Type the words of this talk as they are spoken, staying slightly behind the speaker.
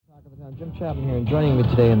Jim Chapman here, and joining me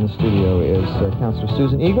today in the studio is Councillor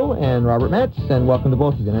Susan Eagle and Robert Metz, and welcome to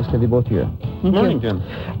both of you. Nice to have you both here. Good morning, Jim.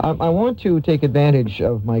 I want to take advantage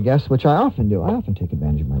of my guests, which I often do. I often take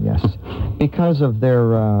advantage of my guests because of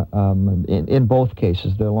their, in both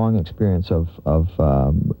cases, their long experience of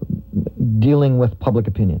dealing with public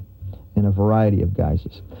opinion in a variety of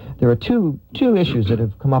guises. There are two issues that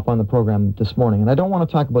have come up on the program this morning, and I don't want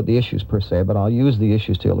to talk about the issues per se, but I'll use the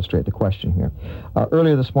issues to illustrate the question here.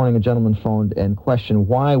 Earlier this morning, a gentleman phoned and questioned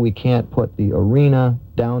why we can't put the arena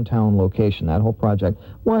downtown location, that whole project,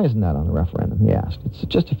 why isn't that on the referendum, he asked. It's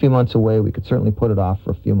just a few months away. We could certainly put it off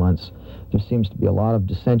for a few months. There seems to be a lot of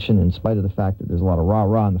dissension in spite of the fact that there's a lot of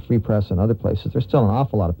rah-rah in the Free Press and other places. There's still an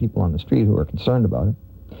awful lot of people on the street who are concerned about it.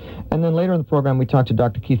 And then later in the program, we talked to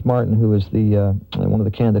Dr. Keith Martin, who is the one of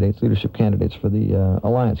the candidates, leadership candidates for the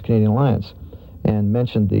Alliance, Canadian Alliance, and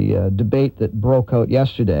mentioned the debate that broke out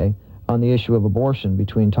yesterday on the issue of abortion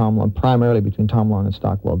primarily between Tom Long and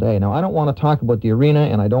Stockwell Day. Now, I don't want to talk about the arena,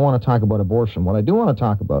 and I don't want to talk about abortion. What I do want to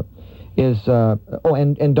talk about is,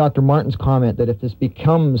 and Dr. Martin's comment that if this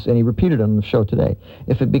becomes, and he repeated it on the show today,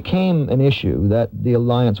 if it became an issue, that the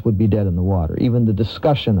Alliance would be dead in the water, even the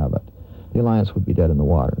discussion of it. The Alliance would be dead in the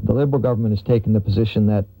water. The Liberal government has taken the position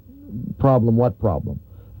that what problem?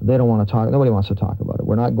 They don't want to talk, nobody wants to talk about it.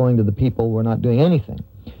 We're not going to the people, we're not doing anything.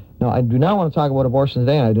 Now, I do not want to talk about abortion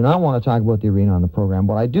today, and I do not want to talk about the arena on the program.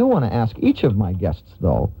 What I do want to ask each of my guests,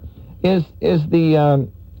 though, is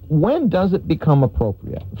when does it become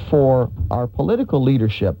appropriate for our political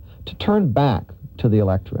leadership to turn back to the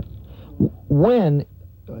electorate? When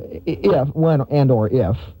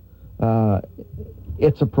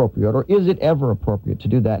it's appropriate, or is it ever appropriate to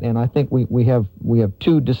do that? And I think we have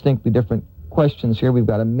two distinctly different questions here. We've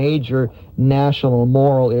got a major national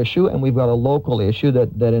moral issue, and we've got a local issue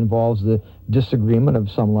that involves the disagreement of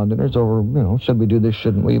some Londoners over, should we do this,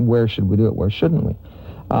 shouldn't we? Where should we do it? Where shouldn't we?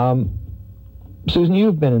 Susan,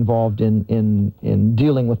 you've been involved in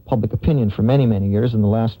dealing with public opinion for many, many years, in the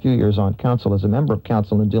last few years on council as a member of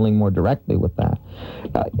council and dealing more directly with that.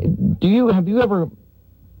 Have you ever,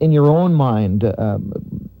 in your own mind,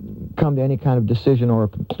 come to any kind of decision or a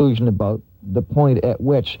conclusion about the point at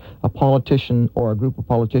which a politician or a group of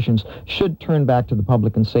politicians should turn back to the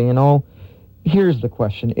public and say, here's the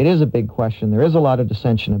question. It is a big question. There is a lot of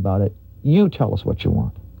dissension about it. You tell us what you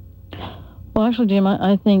want. Well, actually, Jim,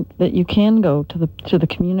 I think that you can go to the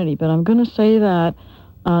community, but I'm going to say that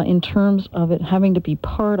in terms of it having to be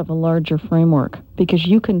part of a larger framework, because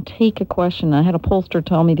you can take a question. I had a pollster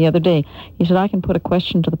tell me the other day, he said, I can put a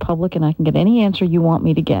question to the public and I can get any answer you want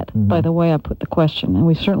me to get by the way I put the question. And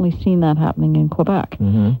we've certainly seen that happening in Quebec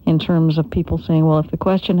in terms of people saying, well, if the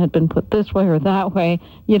question had been put this way or that way,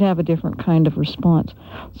 you'd have a different kind of response.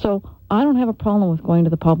 So I don't have a problem with going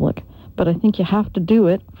to the public, but I think you have to do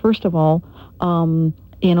it, first of all,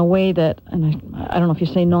 in a way that, and I don't know if you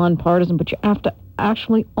say nonpartisan, but you have to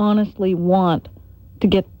actually honestly want to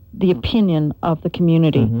get the opinion of the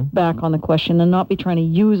community back on the question and not be trying to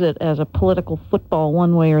use it as a political football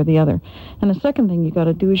one way or the other. And the second thing you got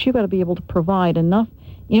to do is you got to be able to provide enough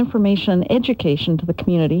information and education to the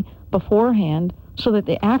community beforehand so that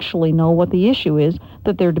they actually know what the issue is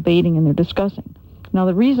that they're debating and they're discussing. Now,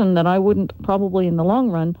 the reason that I wouldn't probably in the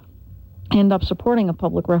long run end up supporting a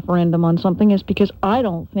public referendum on something is because I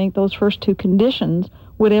don't think those first two conditions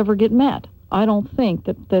would ever get met. I don't think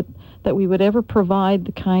that we would ever provide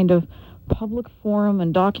the kind of public forum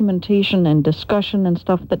and documentation and discussion and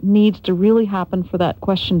stuff that needs to really happen for that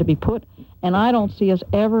question to be put. And I don't see us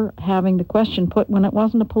ever having the question put when it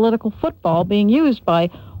wasn't a political football being used by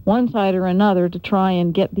one side or another to try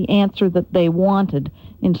and get the answer that they wanted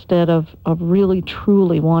instead of really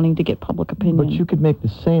truly wanting to get public opinion. But you could make the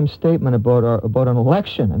same statement about an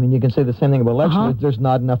election. I mean, you can say the same thing about election. There's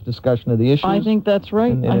not enough discussion of the issues. I think that's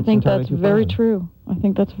right. I think that's very true. I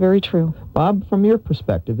think that's very true. Bob, from your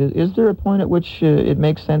perspective, is there a point at which it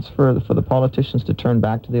makes sense for the politicians to turn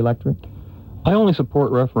back to the electorate? I only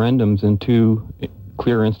support referendums in two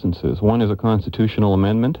clear instances. One is a constitutional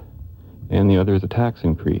amendment, and the other is a tax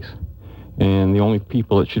increase. And the only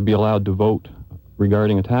people that should be allowed to vote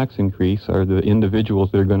regarding a tax increase are the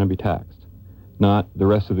individuals that are going to be taxed, not the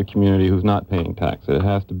rest of the community who's not paying tax. It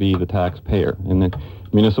has to be the taxpayer. And then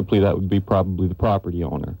municipally, that would be probably the property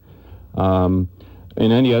owner.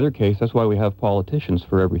 In any other case, that's why we have politicians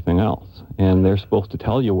for everything else. And they're supposed to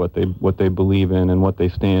tell you what they believe in and what they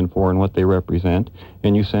stand for and what they represent.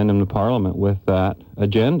 And you send them to Parliament with that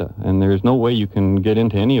agenda. And there's no way you can get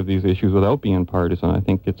into any of these issues without being partisan. I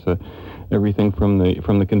think it's everything from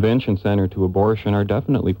the convention center to abortion are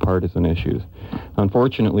definitely partisan issues.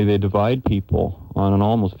 Unfortunately, they divide people on an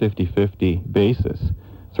almost 50-50 basis.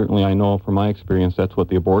 certainly I know from my experience that's what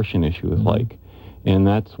the abortion issue is like. And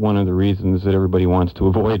that's one of the reasons that everybody wants to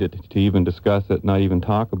avoid it, to even discuss it, not even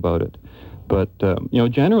talk about it. But,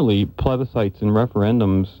 generally, plebiscites and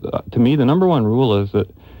referendums, to me, the number one rule is that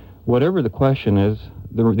whatever the question is,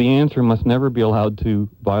 the answer must never be allowed to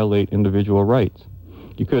violate individual rights.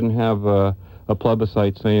 You couldn't have a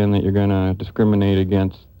plebiscite saying that you're going to discriminate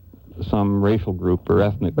against some racial group or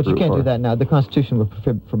ethnic But group. you can't do that now. The Constitution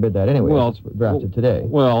would forbid that anyway. Well, It's drafted today.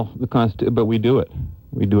 Well, but we do it.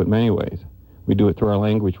 We do it many ways. We do it through our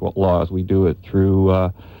language laws. We do it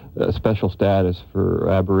through special status for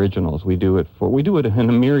Aboriginals. We do it in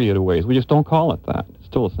a myriad of ways. We just don't call it that. It's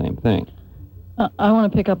still the same thing. I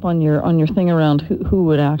want to pick up on your thing around who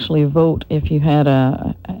would actually vote if you had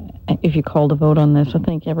if you called a vote on this. I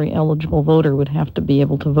think every eligible voter would have to be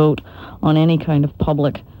able to vote on any kind of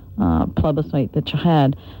public plebiscite that you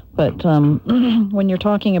had. But when you're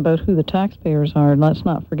talking about who the taxpayers are, let's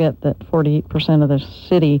not forget that 48% of the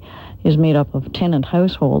city is made up of tenant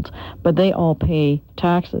households, but they all pay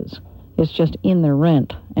taxes. It's just in their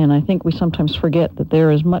rent. And I think we sometimes forget that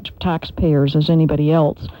they're as much taxpayers as anybody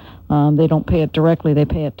else. They don't pay it directly, they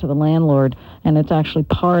pay it to the landlord, and it's actually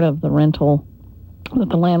part of the rental that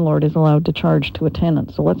the landlord is allowed to charge to a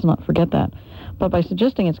tenant. So let's not forget that. But by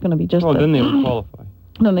suggesting it's going to be just... Well, then they would qualify.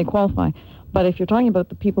 Then they qualify. But if you're talking about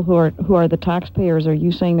the people who are the taxpayers, are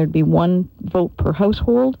you saying there'd be one vote per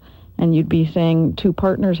household, and you'd be saying two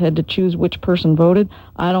partners had to choose which person voted?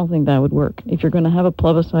 I don't think that would work. If you're going to have a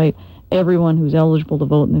plebiscite, everyone who's eligible to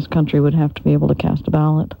vote in this country would have to be able to cast a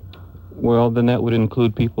ballot. Well, then that would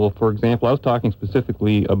include people, for example, I was talking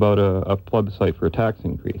specifically about a plebiscite for a tax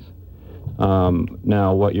increase.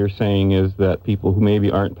 Now, what you're saying is that people who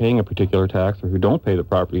maybe aren't paying a particular tax or who don't pay the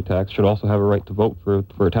property tax should also have a right to vote for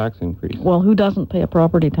a tax increase. Well, who doesn't pay a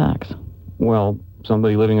property tax? Well,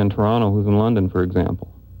 somebody living in Toronto who's in London, for example.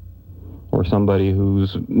 Or somebody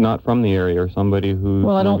who's not from the area, or somebody who's...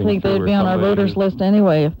 Well, I don't think they'd be on our voters list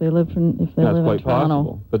anyway if they live in Toronto. That's quite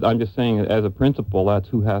possible. But I'm just saying, as a principle, that's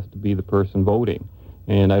who has to be the person voting.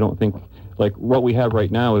 And I don't think... Like, what we have right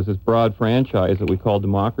now is this broad franchise that we call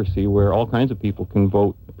democracy, where all kinds of people can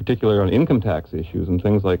vote, particularly on income tax issues and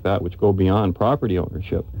things like that, which go beyond property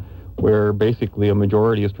ownership, where basically a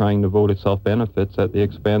majority is trying to vote its self-benefits at the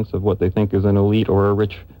expense of what they think is an elite or a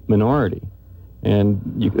rich minority.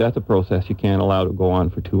 And that's a process you can't allow to go on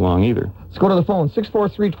for too long either. Let's go to the phone.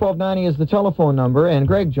 643-1290 is the telephone number, and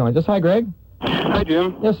Greg joins us. Hi, Greg. Hi,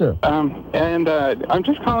 Jim. Yes, sir. I'm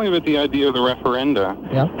just calling about the idea of the referenda.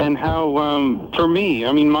 Yeah. And how, for me,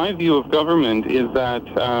 I mean, my view of government is that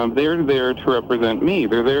they're there to represent me.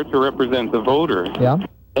 They're there to represent the voters. Yeah.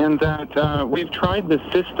 And that we've tried the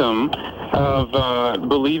system of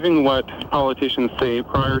believing what politicians say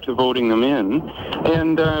prior to voting them in.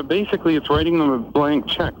 And basically it's writing them a blank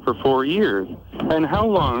check for 4 years. And how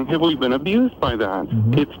long have we been abused by that?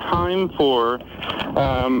 Mm-hmm. It's time for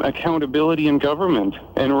accountability in government.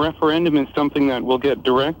 And a referendum is something that will get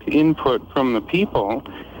direct input from the people,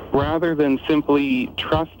 rather than simply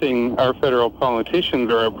trusting our federal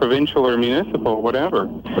politicians or our provincial or municipal, whatever.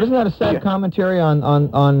 But isn't that a sad commentary on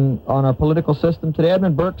our political system today?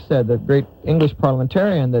 Edmund Burke said, the great English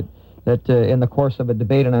parliamentarian, that in the course of a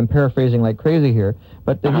debate, and I'm paraphrasing like crazy here,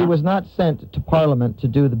 but that he was not sent to Parliament to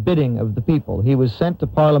do the bidding of the people. He was sent to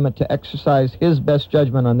Parliament to exercise his best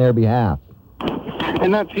judgment on their behalf.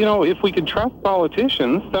 And that's, if we could trust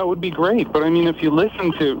politicians, that would be great. But I mean, if you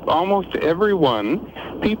listen to almost everyone,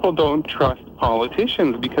 people don't trust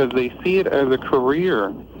politicians because they see it as a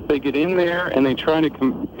career. They get in there and they try to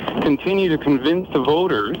continue to convince the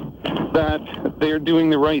voters that they're doing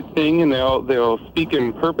the right thing, and they'll speak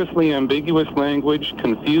in purposely ambiguous language,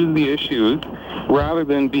 confuse the issues, rather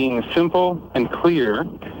than being simple and clear.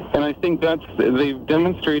 And I think they've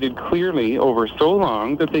demonstrated clearly over so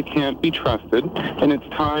long that they can't be trusted, and it's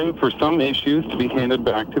time for some issues to be handed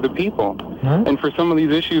back to the people. Mm-hmm. And for some of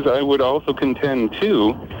these issues, I would also contend, too,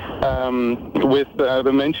 with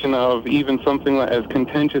the mention of even something as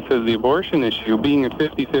contentious as the abortion issue being a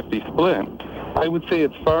 50-50 split. I would say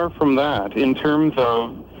it's far from that in terms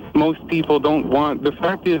of most people don't want... The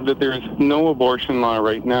fact is that there's no abortion law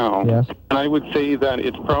right now. Yes. And I would say that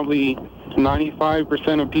it's probably...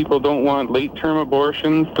 95% of people don't want late-term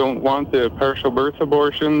abortions, don't want the partial birth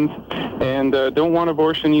abortions, and don't want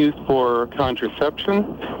abortion used for contraception.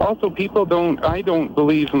 Also, I don't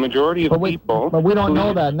believe the majority of people... But we don't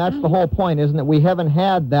know that, and that's the whole point, isn't it? We haven't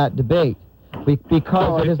had that debate.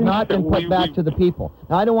 Because it has not been put back to the people.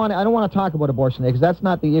 Now, I don't want to talk about abortion because that's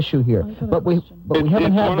not the issue here. But we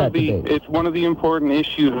haven't had that debate. It's one of the important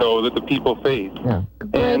issues, though, that the people face. Yeah.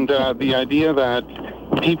 And the idea that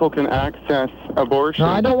people can access abortion.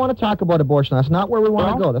 No, I don't want to talk about abortion. That's not where we want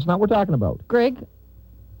to Well- go. That's not what we're talking about. Greg?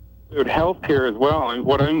 Health care as well.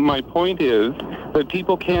 And my point is that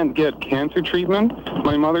people can't get cancer treatment.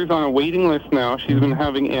 My mother's on a waiting list now. She's been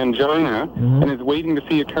having angina and is waiting to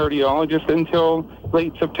see a cardiologist until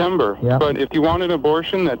late September. Yeah. But if you want an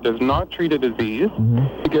abortion that does not treat a disease,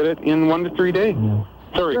 you get it in 1 to 3 days. Yeah.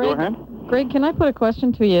 Sorry, Greg? go ahead. Greg, can I put a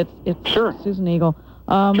question to you? It's Sure. Susan Eagle.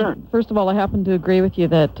 Sure. First of all, I happen to agree with you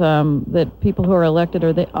that that people who are elected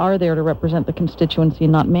are there to represent the constituency,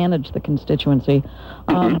 not manage the constituency.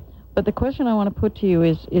 But the question I want to put to you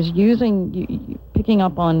is picking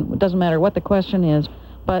up on, it doesn't matter what the question is,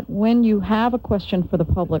 but when you have a question for the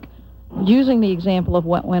public, using the example of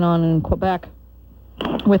what went on in Quebec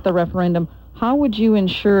with the referendum, how would you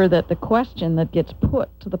ensure that the question that gets put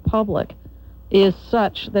to the public is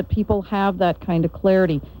such that people have that kind of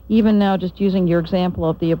clarity? Even now, just using your example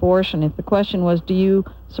of the abortion, if the question was, do you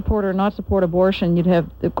support or not support abortion,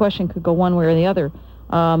 the question could go one way or the other.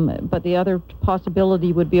 But the other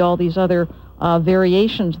possibility would be all these other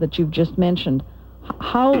variations that you've just mentioned.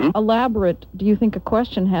 How elaborate do you think a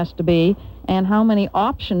question has to be, and how many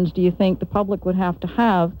options do you think the public would have to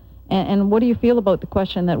have? And what do you feel about the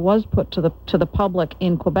question that was put to the public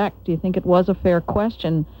in Quebec? Do you think it was a fair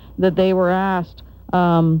question that they were asked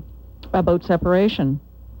about separation?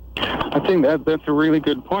 I think that's a really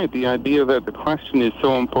good point, the idea that the question is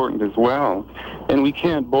so important as well. And we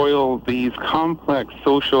can't boil these complex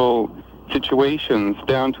social situations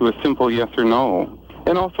down to a simple yes or no.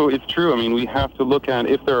 And also, it's true, I mean, we have to look at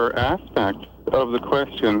if there are aspects of the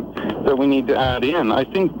question that we need to add in. I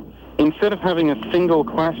think instead of having a single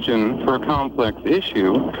question for a complex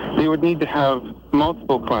issue, they would need to have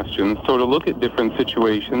multiple questions, so to look at different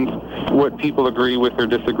situations, what people agree with or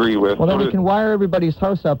disagree with. Well, then so we can wire everybody's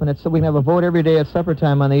house up, and it's so we can have a vote every day at supper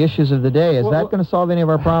time on the issues of the day. Is that going to solve any of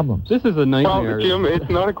our problems? This is a nightmare. Well, Jim, it's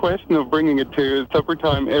not a question of bringing it to supper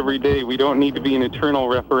time every day. We don't need to be an eternal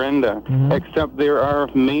referenda, except there are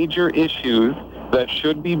major issues that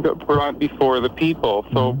should be brought before the people.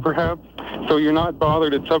 So perhaps, so you're not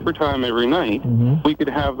bothered at supper time every night, we could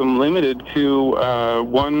have them limited to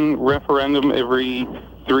one referendum every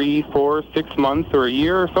 3, 4, 6 months or a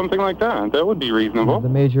year or something like that. That would be reasonable. The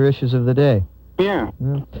major issues of the day. Yeah.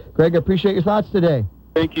 Greg, I appreciate your thoughts today.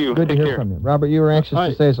 Thank you. Good to Take hear care. from you. Robert, you were anxious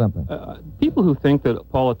to say something. People who think that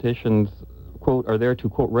politicians, quote, are there to,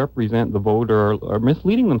 quote, represent the voter are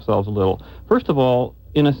misleading themselves a little. First of all,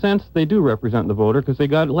 in a sense, they do represent the voter because they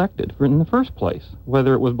got elected in the first place,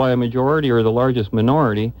 whether it was by a majority or the largest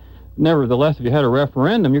minority. Nevertheless, if you had a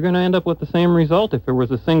referendum, you're going to end up with the same result if there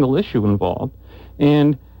was a single issue involved.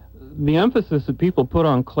 And the emphasis that people put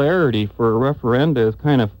on clarity for a referenda is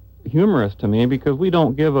kind of humorous to me because we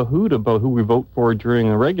don't give a hoot about who we vote for during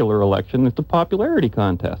a regular election. It's a popularity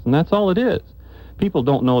contest, and that's all it is. People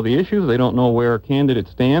don't know the issues. They don't know where a candidate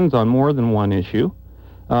stands on more than one issue.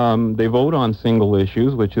 They vote on single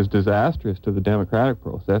issues, which is disastrous to the democratic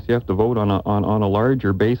process. You have to vote on a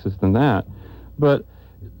larger basis than that. But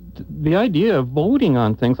the idea of voting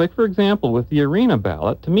on things, like, for example, with the arena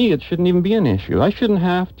ballot, to me, it shouldn't even be an issue. I shouldn't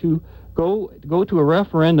have to go to a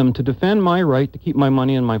referendum to defend my right to keep my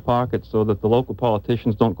money in my pocket so that the local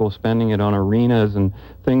politicians don't go spending it on arenas and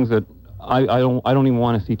things that I don't even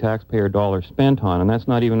want to see taxpayer dollars spent on, and that's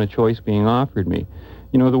not even a choice being offered me.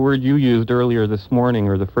 You know, the word you used earlier this morning,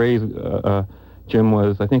 or the phrase, Jim,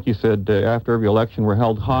 was, I think you said, after every election we're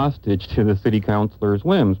held hostage to the city councilor's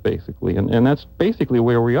whims, basically. And that's basically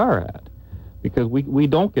where we are at. Because we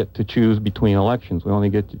don't get to choose between elections. We only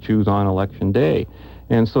get to choose on election day.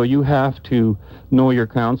 And so you have to know your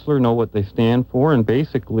councilor, know what they stand for, and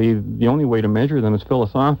basically the only way to measure them is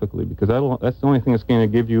philosophically, because that's the only thing that's going to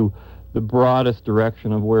give you the broadest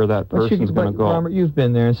direction of where that person's going to go. Robert, you've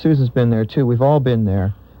been there, and Susan's been there too. We've all been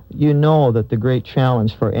there. You know that the great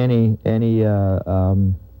challenge for any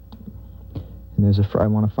and there's I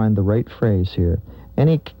want to find the right phrase here.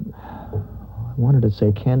 I wanted to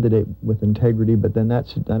say candidate with integrity, but then I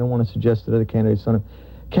don't want to suggest that other candidates don't.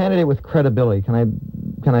 Candidate with credibility. Can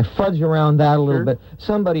I fudge around that a little bit?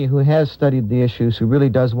 Somebody who has studied the issues, who really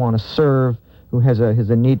does want to serve, who has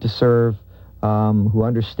a need to serve. Who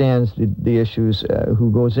understands the issues,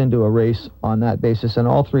 who goes into a race on that basis, and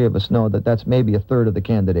all three of us know that that's maybe a third of the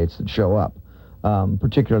candidates that show up,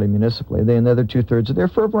 particularly municipally. The other 2/3 are there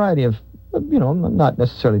for a variety of, not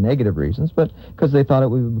necessarily negative reasons, but because they thought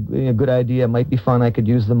it would be a good idea, it might be fun, I could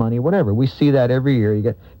use the money, whatever. We see that every year. You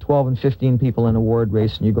get 12 and 15 people in a ward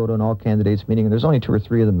race, and you go to an all-candidates meeting, and there's only 2 or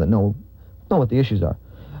 3 of them that know what the issues are.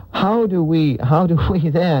 How do we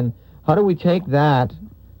take that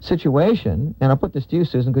situation, and I'll put this to you,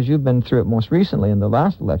 Susan, because you've been through it most recently in the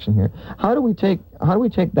last election here. How do we take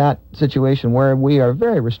that situation where we are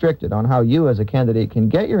very restricted on how you as a candidate can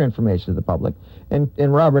get your information to the public? And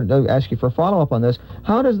Robert, I'll ask you for a follow-up on this.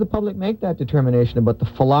 How does the public make that determination about the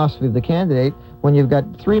philosophy of the candidate when you've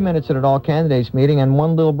got 3 minutes at an all-candidates meeting and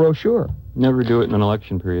one little brochure? Never do it in an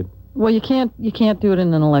election period. Well, you can't do it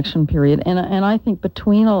in an election period, and I think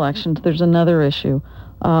between elections there's another issue.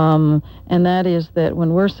 And that is that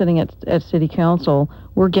when we're sitting at City Council,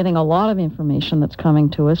 we're getting a lot of information that's coming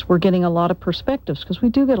to us. We're getting a lot of perspectives, because we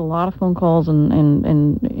do get a lot of phone calls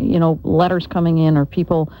and letters coming in, or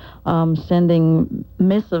people sending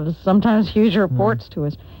missives, sometimes huge reports to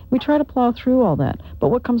us. We try to plow through all that. But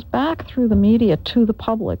what comes back through the media to the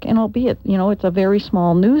public, and albeit, it's a very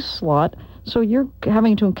small news slot, so you're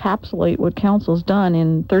having to encapsulate what council's done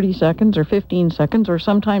in 30 seconds or 15 seconds, or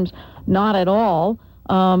sometimes not at all,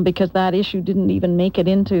 because that issue didn't even make it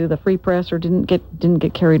into the free press or didn't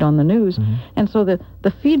get carried on the news. And so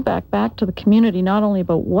the feedback back to the community, not only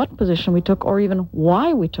about what position we took or even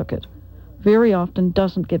why we took it, very often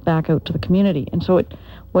doesn't get back out to the community. And so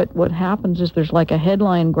what happens is there's like a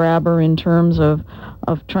headline grabber in terms of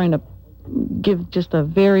trying to give just a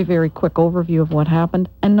very, very quick overview of what happened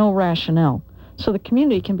and no rationale. So the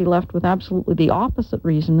community can be left with absolutely the opposite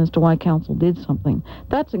reason as to why council did something.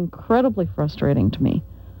 That's incredibly frustrating to me.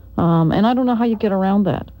 And I don't know how you get around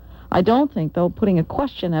that. I don't think, though, putting a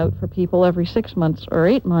question out for people every 6 months or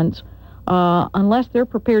 8 months, unless they're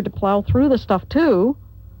prepared to plow through the stuff too,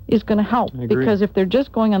 is going to help. Because if they're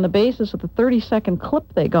just going on the basis of the 30-second clip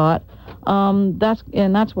they got,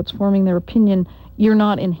 that's what's forming their opinion, you're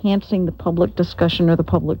not enhancing the public discussion or the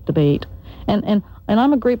public debate. And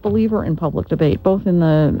I'm a great believer in public debate, both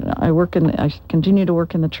I continue to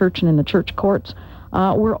work in the church and in the church courts.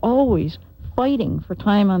 We're always fighting for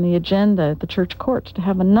time on the agenda at the church courts to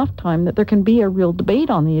have enough time that there can be a real debate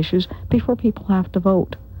on the issues before people have to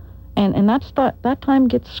vote. And that time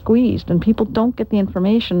gets squeezed, and people don't get the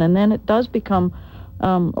information, and then it does become,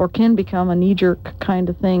 or can become, a knee-jerk kind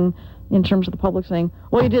of thing in terms of the public saying,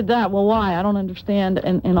 well, you did that, well, why? I don't understand,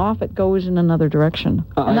 and off it goes in another direction.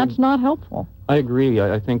 And that's not helpful. I agree.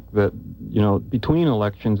 I think that, between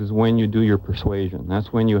elections is when you do your persuasion.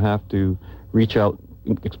 That's when you have to reach out,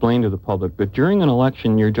 explain to the public. But during an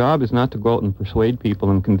election, your job is not to go out and persuade people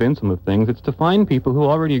and convince them of things. It's to find people who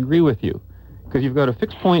already agree with you. Because you've got a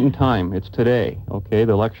fixed point in time. It's today, okay,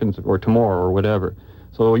 the elections, or tomorrow, or whatever.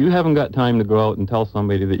 So you haven't got time to go out and tell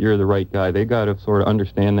somebody that you're the right guy. They got to sort of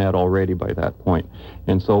understand that already by that point.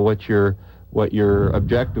 And so what your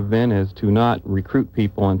objective then is to not recruit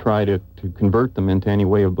people and try to convert them into any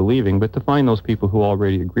way of believing, but to find those people who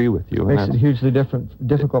already agree with you. Makes it hugely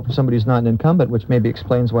difficult for somebody who's not an incumbent, which maybe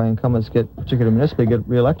explains why incumbents particularly municipally, get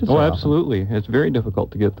reelected so often. Absolutely. It's very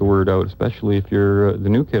difficult to get the word out, especially if you're the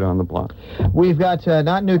new kid on the block. We've got,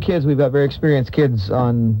 not new kids, we've got very experienced kids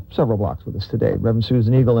on several blocks with us today. Reverend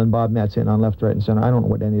Susan Eagle and Bob Metz in on left, right, and center. I don't know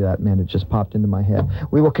what any of that meant. It just popped into my head.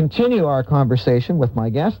 We will continue our conversation with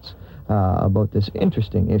my guests about this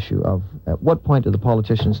interesting issue of at what point do the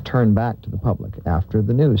politicians turn back to the public after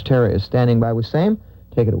the news. Tara is standing by with same.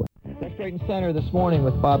 Take it away. Left, right, and center this morning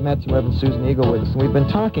with Bob Metz and Reverend Susan Eagle with us. And we've been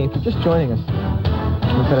talking, if you're just joining us,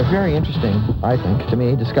 we've had a very interesting, I think, to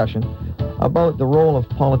me, discussion about the role of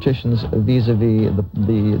politicians vis-a-vis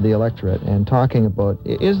the electorate, and talking about,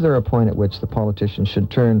 is there a point at which the politicians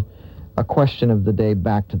should turn a question of the day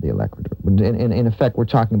back to the electorate? In effect, we're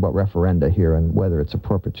talking about referenda here and whether it's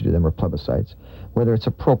appropriate to do them, or plebiscites, whether it's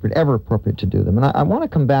ever appropriate to do them. And I want to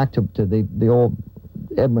come back to the old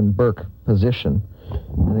Edmund Burke position.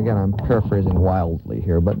 And again, I'm paraphrasing wildly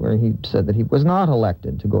here, but where he said that he was not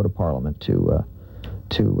elected to go to Parliament to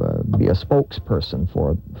be a spokesperson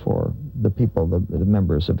for the people, the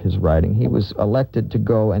members of his riding. He was elected to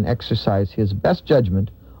go and exercise his best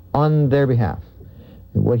judgment on their behalf,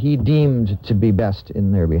 what he deemed to be best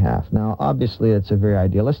in their behalf. Now, obviously, it's a very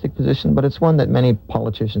idealistic position, but it's one that many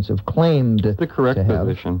politicians have claimed the correct to have.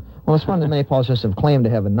 Position. Well, it's one that many politicians have claimed to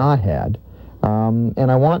have and not had.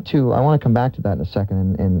 And I want to come back to that in a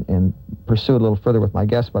second and pursue it a little further with my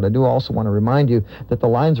guest, but I do also want to remind you that the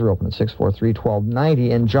lines are open at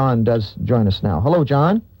 643-1290, and John does join us now. Hello,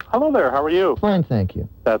 John. Hello there. How are you? Fine, thank you.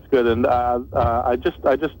 That's good. And I just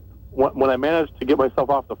when I managed to get myself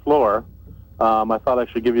off the floor, I thought I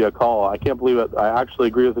should give you a call. I can't believe it. I actually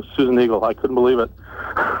agree with Susan Eagle. I couldn't believe it.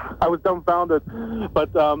 I was dumbfounded.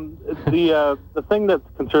 But the thing that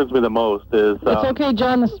concerns me the most is... it's okay,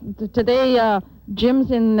 John. Today,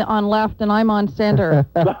 Jim's on left and I'm on center.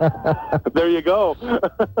 There you go.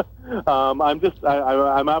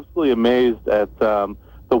 I'm absolutely amazed at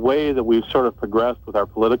the the way that we've sort of progressed with our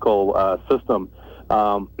political system.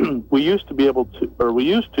 We used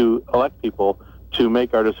to elect people to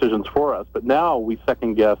make our decisions for us, but now we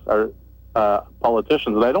second guess our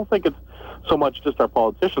politicians. And I don't think it's so much just our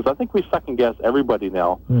politicians. I think we second guess everybody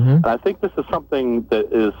now. And I think this is something that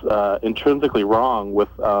is intrinsically wrong with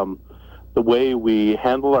the way we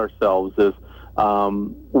handle ourselves. Is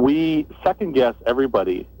we second guess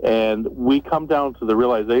everybody, and we come down to the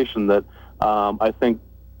realization that I think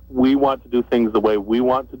we want to do things the way we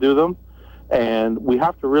want to do them, and we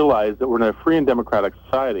have to realize that we're in a free and democratic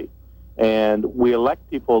society, and we elect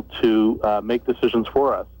people to make decisions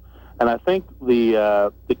for us. And I think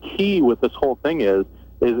the key with this whole thing is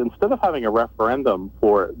instead of having a referendum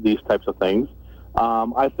for these types of things,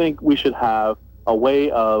 I think we should have a way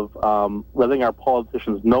of letting our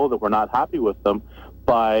politicians know that we're not happy with them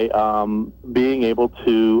by being able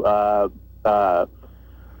to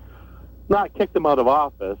not kick them out of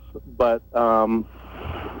office, but some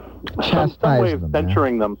way of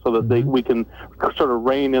censuring them so that we can sort of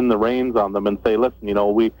rein in the reins on them and say, listen, you know,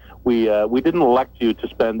 we didn't elect you to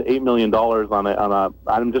spend $8 million on a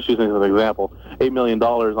I'm just using it as an example, $8 million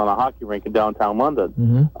on a hockey rink in downtown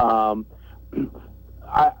London.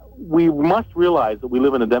 We must realize that we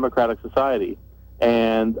live in a democratic society,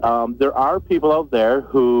 and there are people out there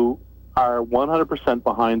who are 100%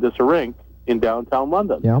 behind this rink in downtown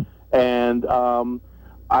London. Yep. And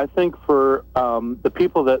I think for the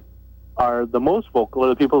people that are the most vocal are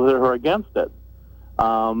the people that are against it,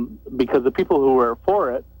 because the people who are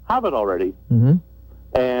for it have it already.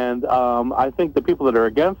 And I think the people that are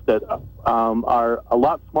against it are a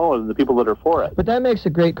lot smaller than the people that are for it. But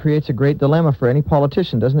that creates a great dilemma for any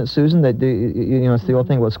politician, doesn't it, Susan? That it's the old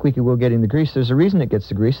thing about squeaky wheel getting the grease. There's a reason it gets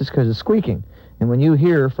the grease. It's because it's squeaking. And when you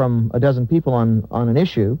hear from a dozen people on an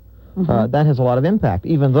issue, that has a lot of impact,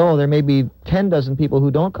 even though there may be 10 dozen people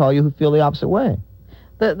who don't call you who feel the opposite way.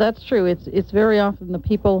 That's true. It's very often the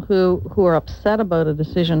people who are upset about a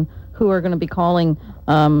decision who are going to be calling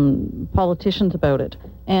politicians about it.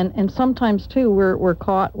 And sometimes, too, we're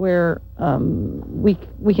caught where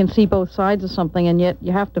we can see both sides of something, and yet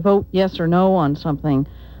you have to vote yes or no on something.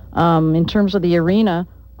 In terms of the arena,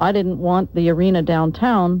 I didn't want the arena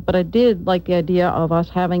downtown, but I did like the idea of us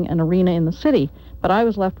having an arena in the city. But I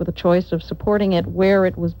was left with a choice of supporting it where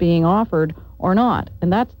it was being offered or not,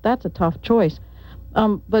 and that's a tough choice.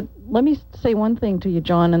 But let me say one thing to you,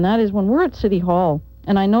 John, and that is when we're at City Hall,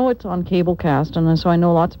 and I know it's on Cablecast, and so I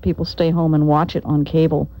know lots of people stay home and watch it on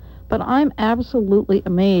cable, but I'm absolutely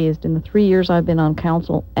amazed in the 3 years I've been on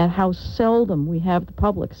council at how seldom we have the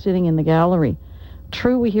public sitting in the gallery.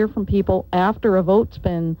 True, we hear from people after a vote's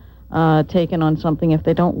been taken on something if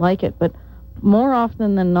they don't like it, but more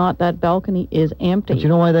often than not, that balcony is empty. But you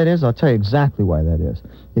know why that is? I'll tell you exactly why that is.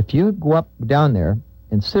 If you go up down there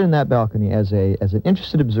and sit in that balcony as an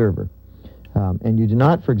interested observer, and you do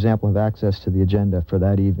not, for example, have access to the agenda for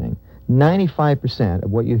that evening, 95%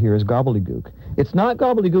 of what you hear is gobbledygook. It's not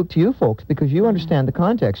gobbledygook to you folks because you understand the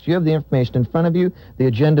context. You have the information in front of you. The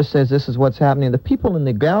agenda says this is what's happening. The people in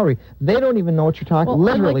the gallery, they don't even know what you're talking about.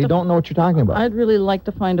 Literally don't know what you're talking about. I'd really like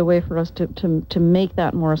to find a way for us to make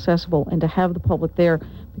that more accessible and to have the public there,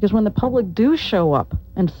 because when the public do show up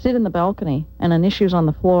and sit in the balcony and an issue's on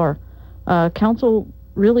the floor, council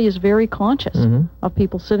really is very conscious of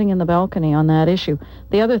people sitting in the balcony on that issue.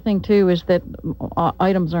 The other thing, too, is that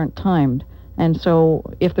items aren't timed. And so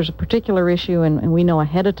if there's a particular issue and we know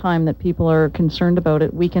ahead of time that people are concerned about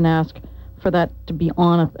it, we can ask for that to be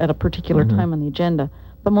on at a particular time on the agenda.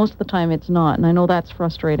 But most of the time it's not, and I know that's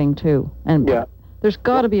frustrating, too. And there's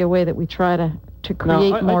got to be a way that we try to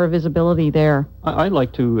create more visibility there. I'd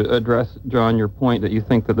like to address, John, your point that you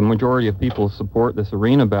think that the majority of people support this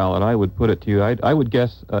arena ballot. I would put it to you, I would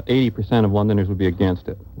guess 80% of Londoners would be against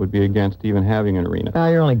it, would be against even having an arena.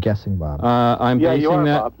 You're only guessing, Bob. I'm basing you are,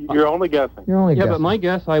 that. Bob. You're only guessing. You're only guessing. But my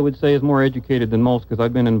guess, I would say, is more educated than most because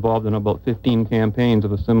I've been involved in about 15 campaigns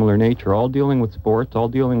of a similar nature, all dealing with sports, all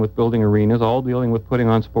dealing with building arenas, all dealing with putting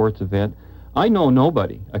on sports events. I know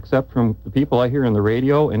nobody, except from the people I hear in the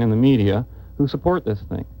radio and in the media, who support this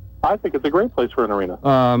thing. I think it's a great place for an arena.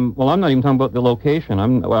 Well, I'm not even talking about the location, I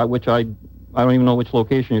don't even know which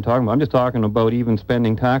location you're talking about. I'm just talking about even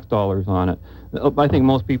spending tax dollars on it. I think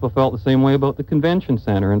most people felt the same way about the convention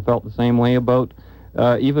center and felt the same way about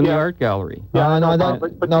even the art gallery. But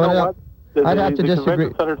you know what? I'd have to disagree.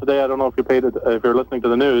 The convention center today, I don't know if if you're listening to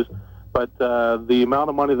the news, but the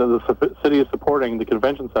amount of money that the city is supporting the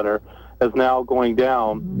convention center is now going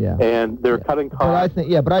down, and they're cutting costs.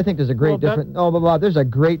 But I think there's a great difference. There's a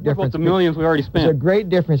great difference. What about the millions we already spent? There's a great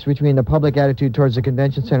difference between the public attitude towards the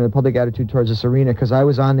convention center and the public attitude towards this arena, because I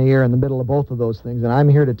was on the air in the middle of both of those things, and I'm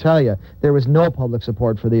here to tell you there was no public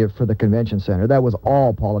support for the convention center. That was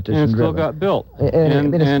all politician driven. And it still got built.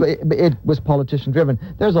 It was politician driven.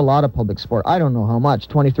 There's a lot of public support. I don't know how much,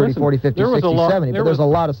 20, 30, 40, 50, 60, 70, but there's a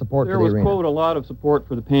lot of support for the arena. There was, quote, a lot of support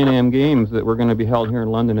for the Pan Am Games that were going to be held here in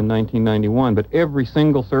London in 1991, but every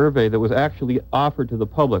single survey that was actually offered to the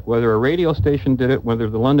public, whether a radio station did it, whether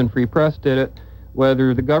the London Free Press did it,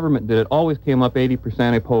 whether the government did it, always came up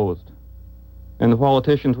 80% opposed. And the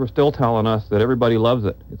politicians were still telling us that everybody loves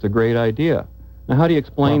it. It's a great idea. Now, how do you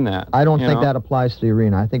explain that? I don't think that applies to the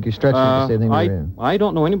arena. I think you're stretching to say the arena. I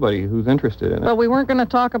don't know anybody who's interested in it. But we weren't going to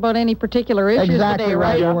talk about any particular issues today,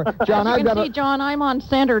 right? John, John, I'm on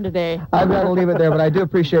center today. I've got to leave it there, but I do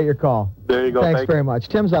appreciate your call. There you go. Thanks very much.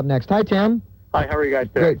 Tim's up next. Hi, Tim. Hi, how are you guys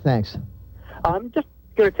doing? Great, thanks. I'm just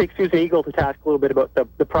going to take Susan Eagle to task a little bit about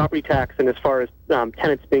the property tax and as far as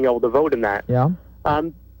tenants being able to vote in that. Yeah.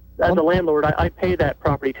 As a landlord, I pay that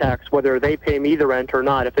property tax whether they pay me the rent or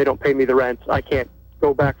not. If they don't pay me the rent, I can't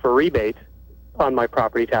go back for a rebate on my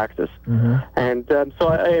property taxes. Mm-hmm. And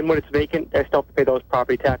and when it's vacant, I still have to pay those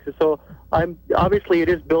property taxes. So obviously it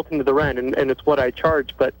is built into the rent, and it's what I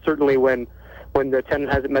charge. But certainly when the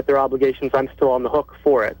tenant hasn't met their obligations, I'm still on the hook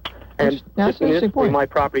for it. And municipally, my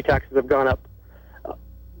property taxes have gone up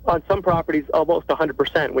on some properties almost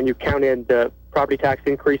 100% when you count in the property tax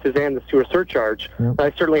increases and the sewer surcharge. Yep.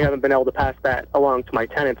 I certainly haven't been able to pass that along to my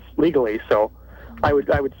tenants legally. So I would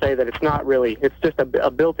say that it's not really, it's just a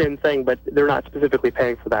built-in thing, but they're not specifically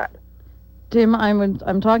paying for that. Tim,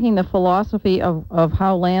 I'm talking the philosophy of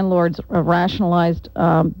how landlords have rationalized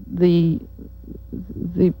the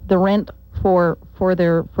rent for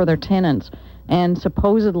their tenants, and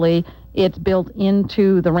supposedly it's built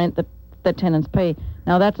into the rent that tenants pay.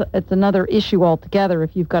 Now it's another issue altogether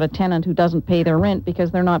if you've got a tenant who doesn't pay their rent because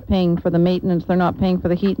they're not paying for the maintenance, they're not paying for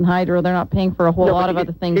the heat and hydro, they're not paying for a whole lot of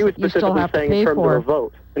other things that you still have to pay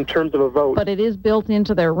for. In terms of a vote. But it is built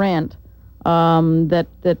into their rent that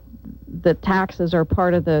the taxes are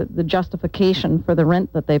part of the justification for the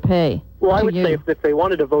rent that they pay. Well, I would say if they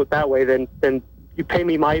wanted to vote that way, then you pay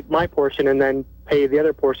me my portion and then pay the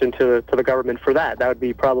other portion to the government for that. That would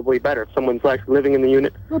be probably better. If someone's actually living in the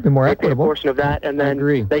unit, it would be more equitable. Pay a portion of that, and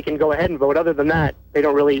then they can go ahead and vote. Other than that, they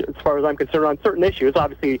don't really, as far as I'm concerned, on certain issues.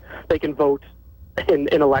 Obviously, they can vote in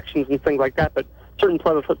elections and things like that, but certain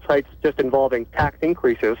plebiscites just involving tax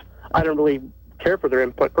increases, I don't really care for their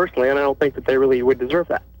input personally, and I don't think that they really would deserve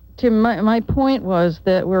that. Tim, my point was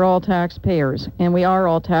that we're all taxpayers, and we are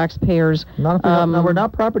all taxpayers. We're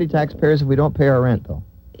not property taxpayers if we don't pay our rent, though.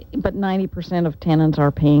 But 90% of tenants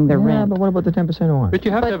are paying their rent. Yeah, but what about the 10% who aren't? But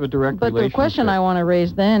you have to have a direct relationship. But the question I want to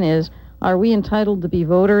raise then is, are we entitled to be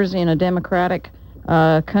voters in a democratic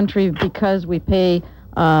country because we pay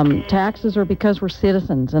taxes or because we're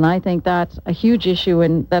citizens? And I think that's a huge issue,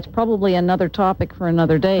 and that's probably another topic for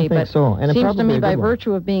another day. I think so. And it seems to me by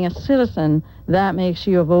virtue of being a citizen, that makes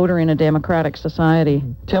you a voter in a democratic society.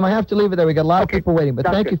 Tim, I have to leave it there. We got a lot of people waiting, but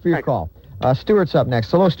thank you for your call. Stuart's up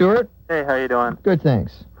next. Hello, Stuart. Hey, how you doing? Good,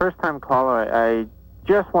 thanks. First-time caller. I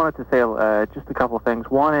just wanted to say just a couple of things.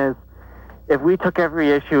 One is, if we took every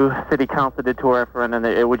issue City Council did to a referendum,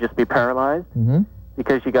 it would just be paralyzed. Mm-hmm.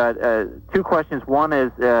 Because you got two questions. One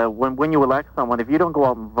is, when you elect someone, if you don't go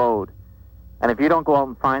out and vote, and if you don't go out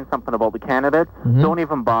and find something about the candidates, don't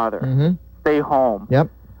even bother. Mm-hmm. Stay home. Yep.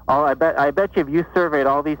 I bet you if you surveyed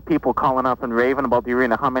all these people calling up and raving about the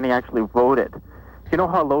arena, how many actually voted? Do you know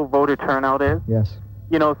how low voter turnout is? Yes.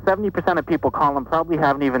 70% of people calling probably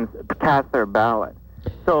haven't even cast their ballot.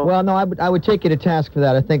 So, well, no, I would take you to task for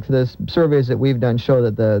that. I think the surveys that we've done show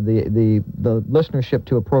that the listenership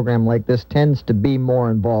to a program like this tends to be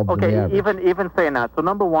more involved than the average. even saying that. So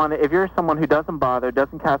number one, if you're someone who doesn't bother,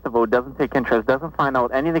 doesn't cast a vote, doesn't take interest, doesn't find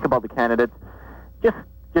out anything about the candidates,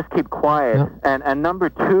 just keep quiet. Yep. And number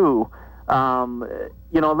two,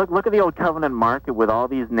 look at the old Covenant Market with all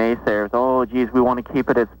these naysayers. Oh, geez, we want to keep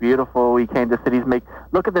it. It's beautiful. We came to cities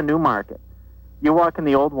look at the new market. You walk in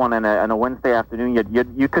the old one on a Wednesday afternoon,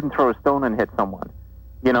 you couldn't throw a stone and hit someone.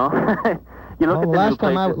 You look at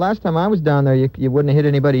the last time I was down there, you wouldn't have hit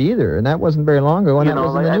anybody either, and that wasn't very long ago. And that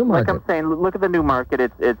was in the new market. Like I'm saying, look at the new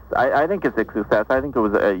market. I think it's a success. I think it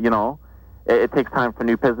was it takes time for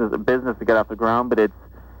new business to get off the ground, but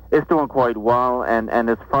it's doing quite well. And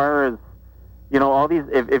as far as all these,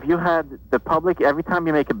 if you had the public, every time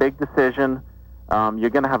you make a big decision, you're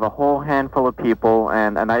going to have a whole handful of people,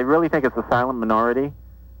 and I really think it's a silent minority.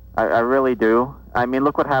 I really do. I mean,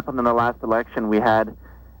 look what happened in the last election. We had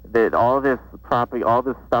that all this property, all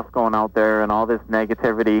this stuff going out there, and all this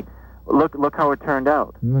negativity. Look how it turned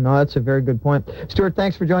out. No, that's a very good point. Stuart,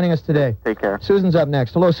 thanks for joining us today. Take care. Susan's up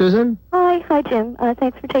next. Hello, Susan. Hi, Jim.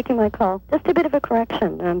 Thanks for taking my call. Just a bit of a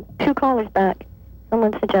correction. 2 callers back,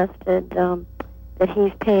 someone suggested that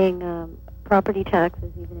he's paying property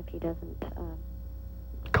taxes even if he doesn't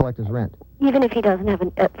collect his rent. Even if he doesn't have,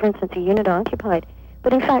 for instance, a unit occupied.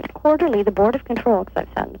 But in fact, quarterly, the Board of Control, because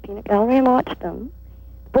I've sat in the peanut gallery and watched them,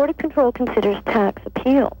 the Board of Control considers tax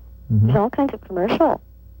appeals. There's all kinds of commercial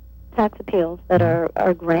tax appeals that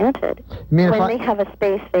are granted when they have a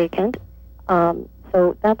space vacant.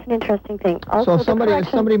 So that's an interesting thing. Also, so if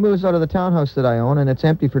somebody moves out of the townhouse that I own and it's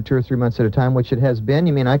empty for 2 or 3 months at a time, which it has been,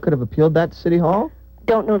 you mean I could have appealed that to City Hall?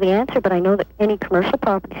 Don't know the answer, but I know that any commercial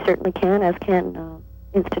property certainly can, as can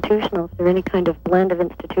institutional, if there's any kind of blend of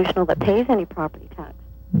institutional that pays any property tax.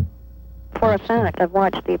 For a fact, I've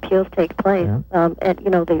watched the appeals take place. Yeah. And,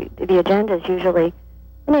 the agenda is usually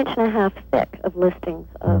 1.5 inches thick of listings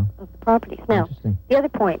of the properties. Now, the other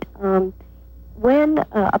point, when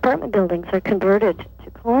apartment buildings are converted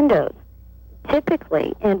to condos,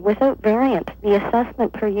 typically, and without variance, the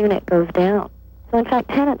assessment per unit goes down. So, in fact,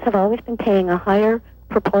 tenants have always been paying a higher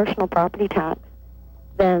proportional property tax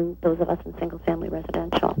than those of us in single-family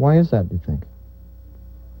residential. Why is that, do you think?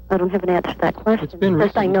 I don't have an answer to that question. It's been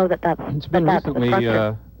I know that's it's been recently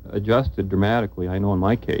adjusted dramatically. I know in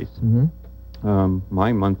my case,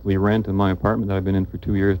 my monthly rent in my apartment that I've been in for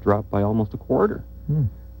 2 years dropped by almost a quarter.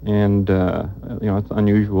 And, it's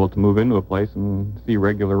unusual to move into a place and see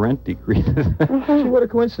regular rent decreases. See, what a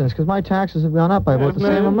coincidence, because my taxes have gone up by about the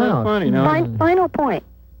same amount. Funny, no? Final point.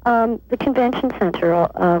 The convention center,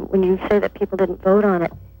 when you say that people didn't vote on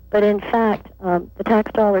it, but in fact, the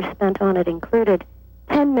tax dollars spent on it included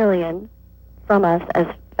 $10 million from us as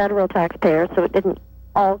federal taxpayers, so it didn't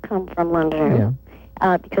all come from London,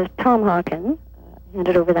 because Tom Hawkins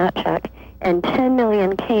handed over that check, and $10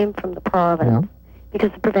 million came from the province.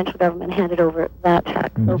 Because the provincial government handed over that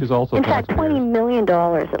check. So, which is also in fact, $20 million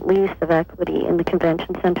at least of equity in the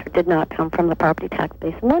convention center did not come from the property tax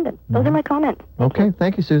base in London. Those are my comments. Okay,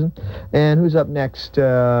 thank you, Susan. And who's up next?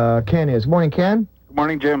 Ken is. Good morning, Ken. Good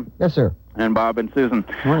morning, Jim. Yes, sir. And Bob and Susan.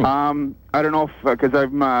 Morning. I don't know if, because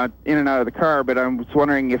I'm in and out of the car, but I was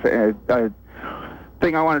wondering if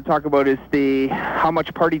thing I want to talk about is how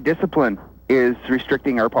much party discipline is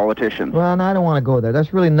restricting our politicians. Well, and I don't want to go there.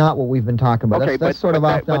 That's really not what we've been talking about. Okay, that's sort of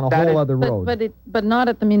off down a whole other road. But not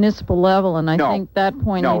at the municipal level, and I think that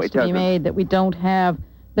point needs to be made, that we don't have...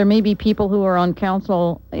 There may be people who are on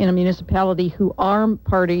council in a municipality who are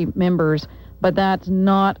party members, but that's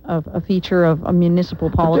not a feature of a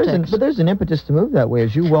municipal politics. But there's an impetus to move that way,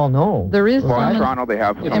 as you well know. There is. Well, in Toronto they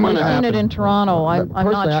have. And we've seen it in Toronto. I'm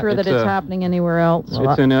not sure that it's happening anywhere else.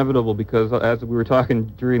 It's inevitable because, as we were talking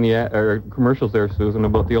during the commercials there, Susan,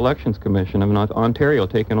 about the Elections Commission of Ontario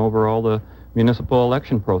taking over all the municipal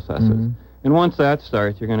election processes. And once that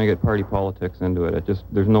starts, you're going to get party politics into it.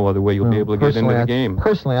 There's no other way you'll be able to get into the game.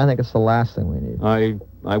 Personally, I think it's the last thing we need.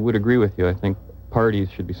 I would agree with you. I think parties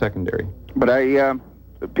should be secondary. But I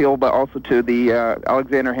appeal also to the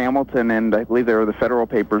Alexander Hamilton, and I believe they were the federal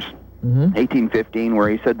papers, 1815, where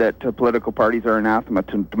he said that political parties are anathema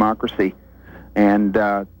to democracy. And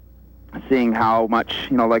seeing how much,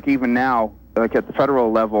 like even now, like at the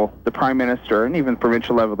federal level, the prime minister, and even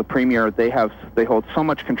provincial level, the premier, they hold so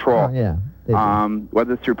much control.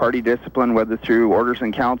 Whether through party discipline, whether through orders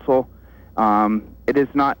in council, it is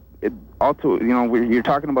not. Also, you're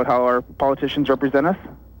talking about how our politicians represent us.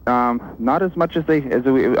 Not as much as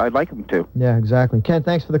I'd like them to. Yeah, exactly. Ken,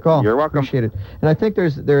 thanks for the call. You're welcome. Appreciate it. And I think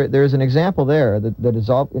there's an example there that is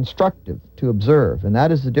all instructive to observe, and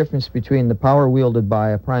that is the difference between the power wielded by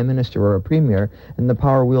a prime minister or a premier and the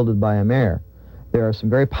power wielded by a mayor. There are some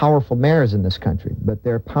very powerful mayors in this country, but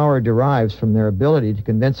their power derives from their ability to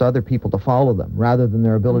convince other people to follow them, rather than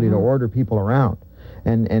their ability to order people around.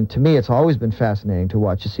 And to me, it's always been fascinating to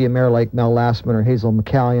watch. You see a mayor like Mel Lastman or Hazel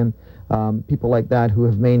McCallion, people like that who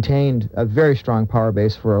have maintained a very strong power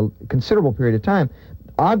base for a considerable period of time.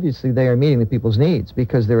 Obviously, they are meeting the people's needs,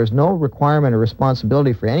 because there is no requirement or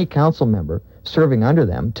responsibility for any council member serving under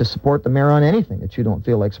them to support the mayor on anything that you don't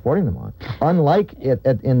feel like supporting them on, unlike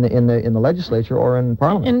in the legislature or in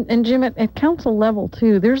Parliament. And Jim, at council level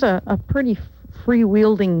too, there's a pretty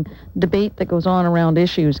free-wielding debate that goes on around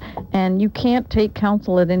issues, and you can't take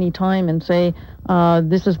council at any time and say,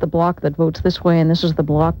 this is the bloc that votes this way and this is the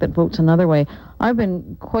bloc that votes another way. I've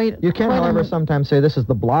been quite... You can, however, sometimes say this is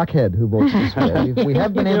the blockhead who votes this way. We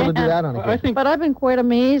have been able to do that on occasion. But I've been quite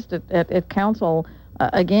amazed at council,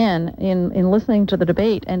 again, in listening to the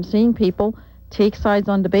debate and seeing people take sides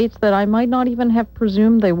on debates that I might not even have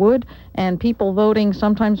presumed they would. And people voting,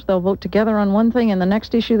 sometimes they'll vote together on one thing, and the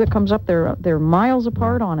next issue that comes up, they're miles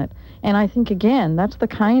apart on it. And I think, again, that's the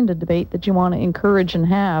kind of debate that you want to encourage and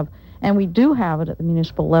have. And we do have it at the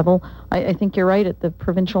municipal level. I think you're right, at the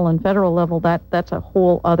provincial and federal level, that's a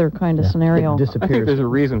whole other kind of scenario. I think there's a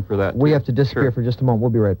reason for that. We have to disappear for just a moment. We'll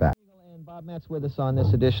be right back. And Bob Metz with us on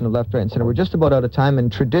this edition of Left, Right, and Center. We're just about out of time,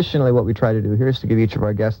 and traditionally what we try to do here is to give each of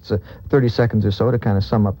our guests 30 seconds or so to kind of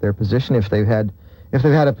sum up their position. If they've had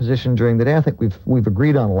a position during the day, I think we've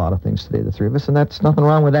agreed on a lot of things today, the three of us, and that's nothing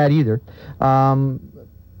wrong with that either.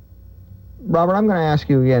 Robert, I'm going to ask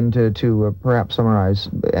you again to perhaps summarize,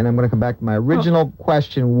 and I'm going to come back to my original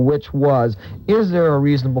question, which was, is there a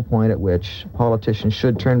reasonable point at which politicians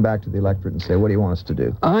should turn back to the electorate and say, what do you want us to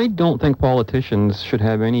do? I don't think politicians should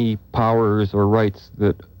have any powers or rights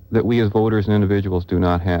that we as voters and individuals do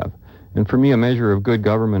not have. And for me, a measure of good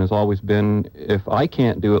government has always been, if I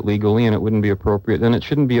can't do it legally and it wouldn't be appropriate, then it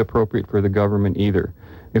shouldn't be appropriate for the government either.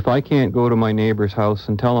 If I can't go to my neighbor's house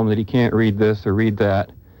and tell him that he can't read this or read that,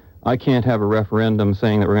 I can't have a referendum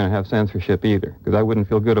saying that we're going to have censorship either, because I wouldn't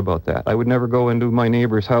feel good about that. I would never go into my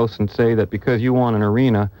neighbor's house and say that because you want an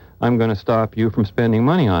arena, I'm going to stop you from spending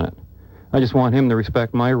money on it. I just want him to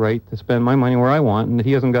respect my right to spend my money where I want, and that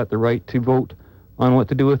he hasn't got the right to vote on what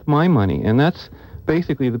to do with my money. And that's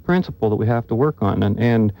basically the principle that we have to work on.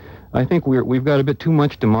 And I think we've got a bit too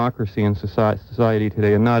much democracy in society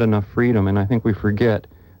today and not enough freedom, and I think we forget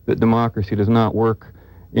that democracy does not work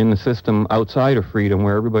in the system outside of freedom,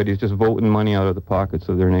 where everybody's just voting money out of the pockets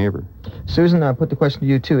of their neighbor. Susan, I put the question to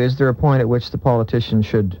you, too. Is there a point at which the politician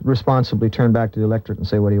should responsibly turn back to the electorate and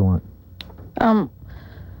say, what do you want?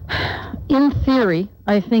 In theory,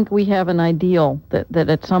 I think we have an ideal that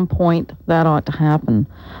at some point that ought to happen.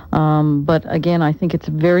 But again, I think it's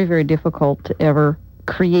very, very difficult to ever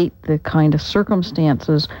create the kind of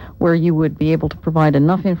circumstances where you would be able to provide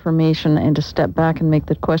enough information and to step back and make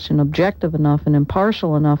the question objective enough and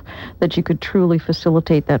impartial enough that you could truly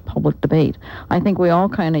facilitate that public debate. I think we all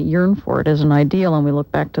kind of yearn for it as an ideal, and we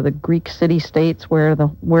look back to the Greek city-states where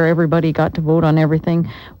everybody got to vote on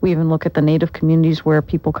everything. We even look at the native communities where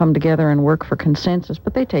people come together and work for consensus,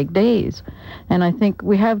 but they take days. And I think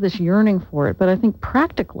we have this yearning for it, but I think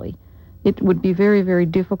practically it would be very, very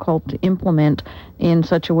difficult to implement in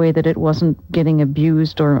such a way that it wasn't getting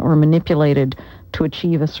abused or manipulated to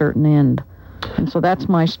achieve a certain end. And so that's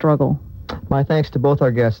my struggle. My thanks to both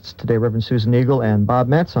our guests today, Reverend Susan Eagle and Bob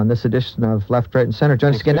Metz, on this edition of Left, Right, and Center.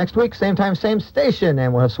 Join us again next week, same time, same station,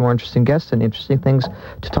 and we'll have some more interesting guests and interesting things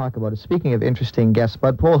to talk about. Speaking of interesting guests,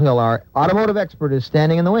 Bud Polhill, our automotive expert, is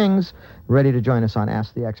standing in the wings, ready to join us on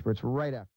Ask the Experts right after.